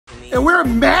And we're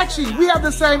matching. We have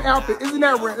the same outfit. Isn't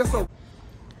that right? That's so.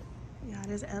 Yeah,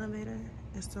 this elevator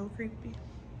is so creepy.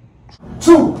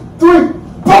 2, 3,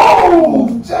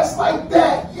 boom! Just like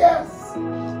that, yes!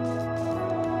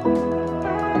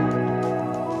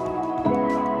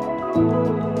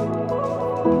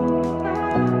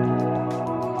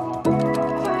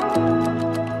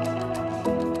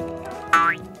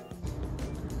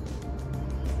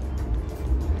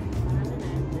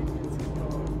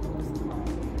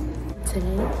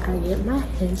 Today, I get my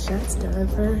headshots done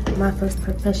for my first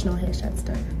professional headshots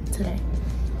done today.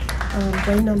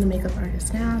 Waiting on the makeup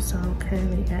artist now, so I'm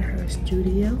currently at her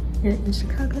studio here in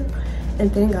Chicago.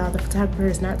 And thank God the photographer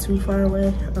is not too far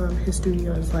away. His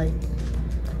studio is like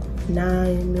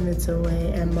 9 minutes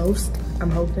away at most.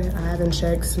 I'm hoping. I haven't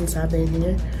checked since I've been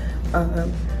here.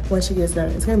 Once she gets done,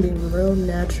 it's gonna be real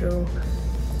natural.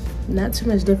 Not too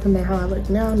much different than how I look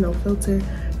now, no filter.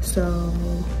 So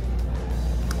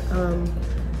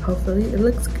hopefully it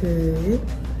looks good,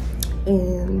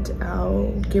 and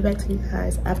I'll get back to you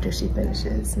guys after she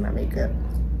finishes my makeup.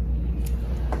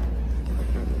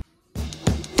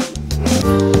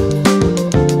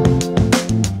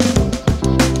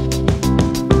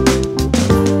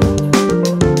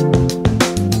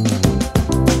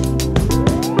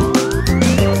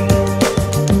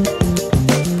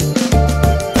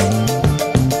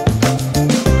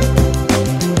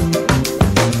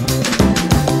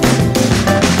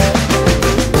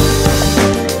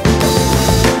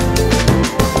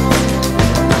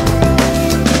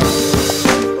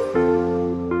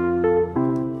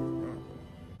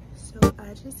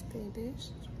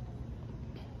 Finished.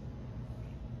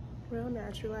 Real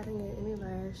natural. I didn't get any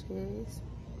lashes.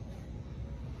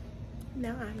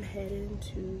 Now I'm heading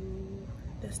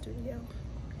to the studio.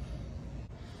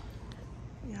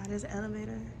 Yeah, this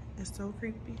elevator is so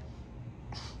creepy.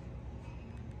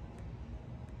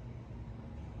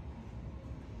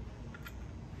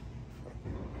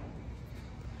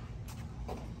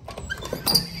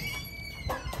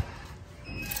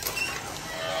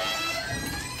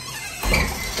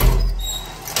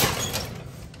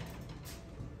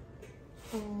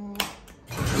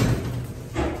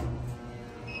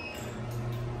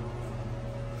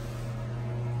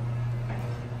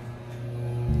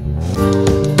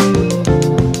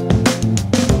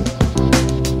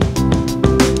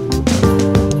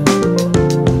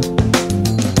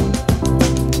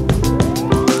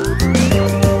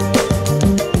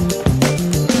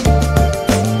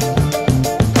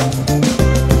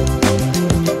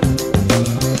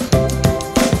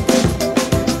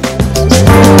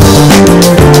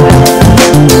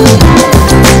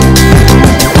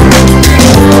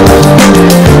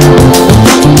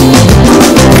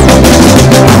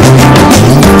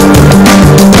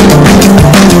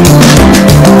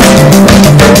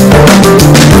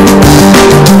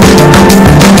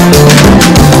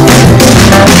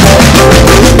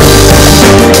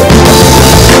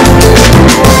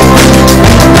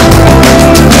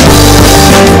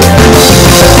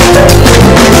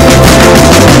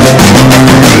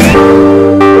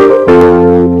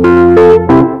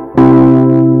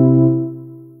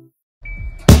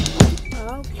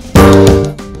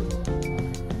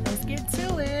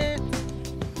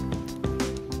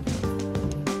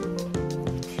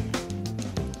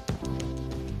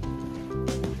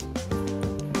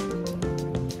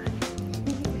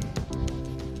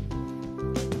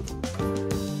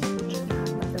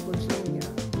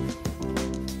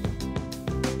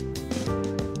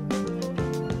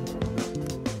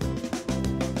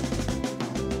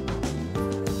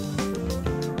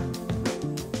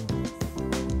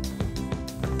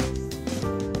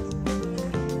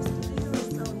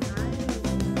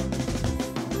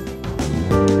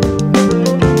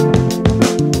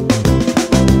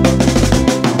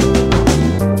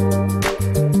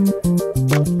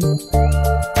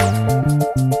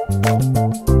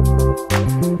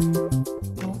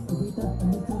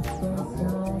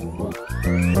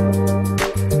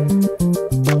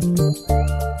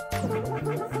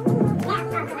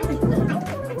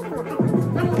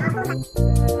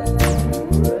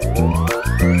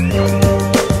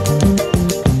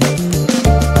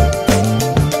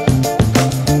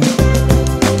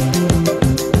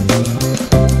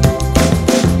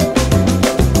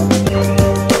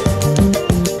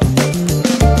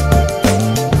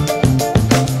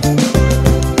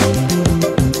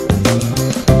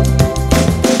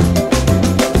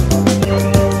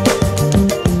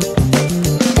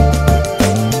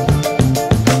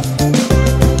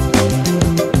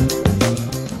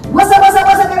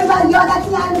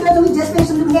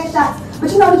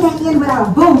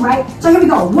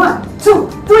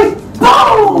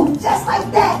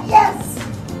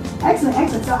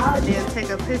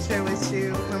 picture with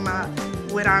you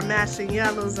with our matching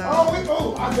yellows on.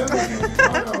 Oh, I done got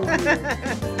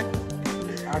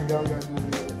I done got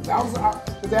that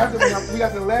was after we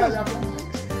got the last after.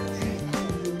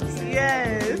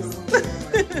 Yes.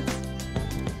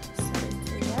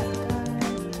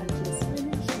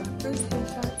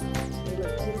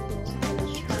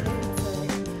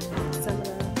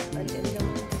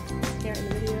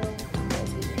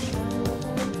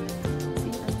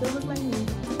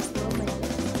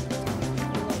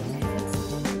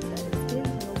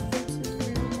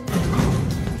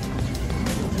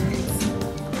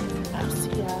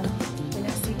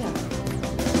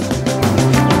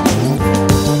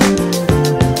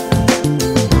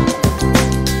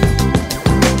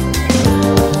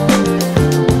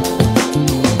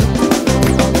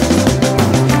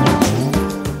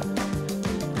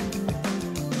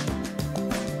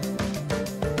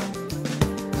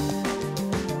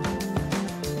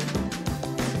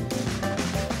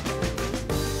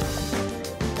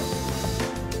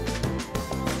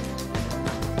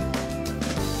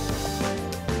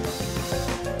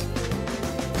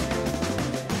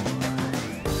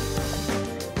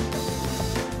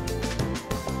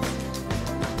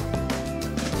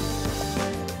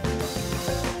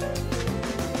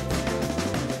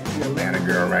 Atlanta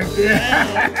girl right there.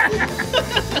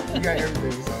 You got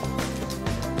everything, so.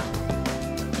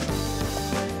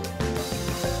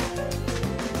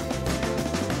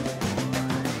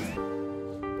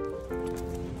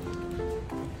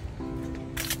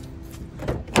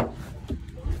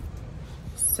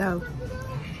 So,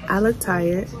 I look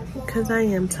tired because I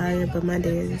am tired, but my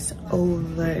day is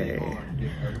over.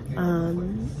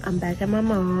 I'm back at my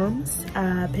mom's.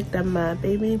 I picked up my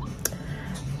baby.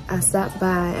 I stopped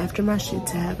by after my shoot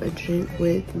to have a drink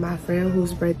with my friend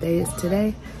whose birthday is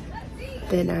today.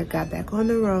 Then I got back on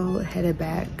the road, headed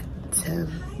back to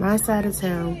my side of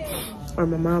town, or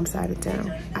my mom's side of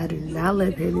town. I do not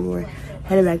live here anymore.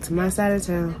 Headed back to my side of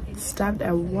town, stopped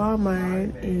at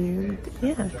Walmart, and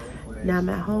yeah, now I'm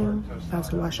at home, about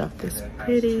to wash off this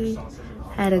pretty.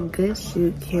 Had a good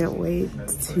shoot, can't wait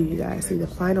to you guys see the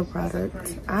final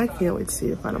product. I can't wait to see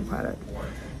the final product.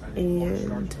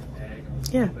 And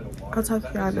yeah, I'll talk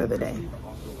to y'all another day.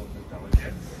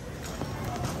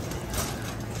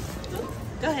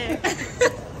 Go ahead.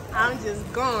 I'm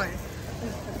just going.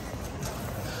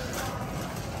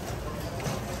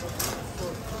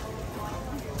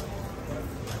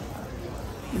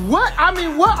 What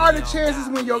are the chances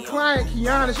when your client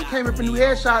Kiana, she came in for new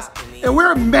headshots and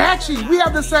we're matching? We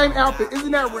have the same outfit.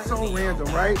 Isn't that so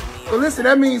random, right? So listen,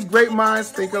 that means great minds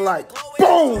think alike.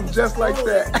 Boom, just like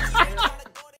that.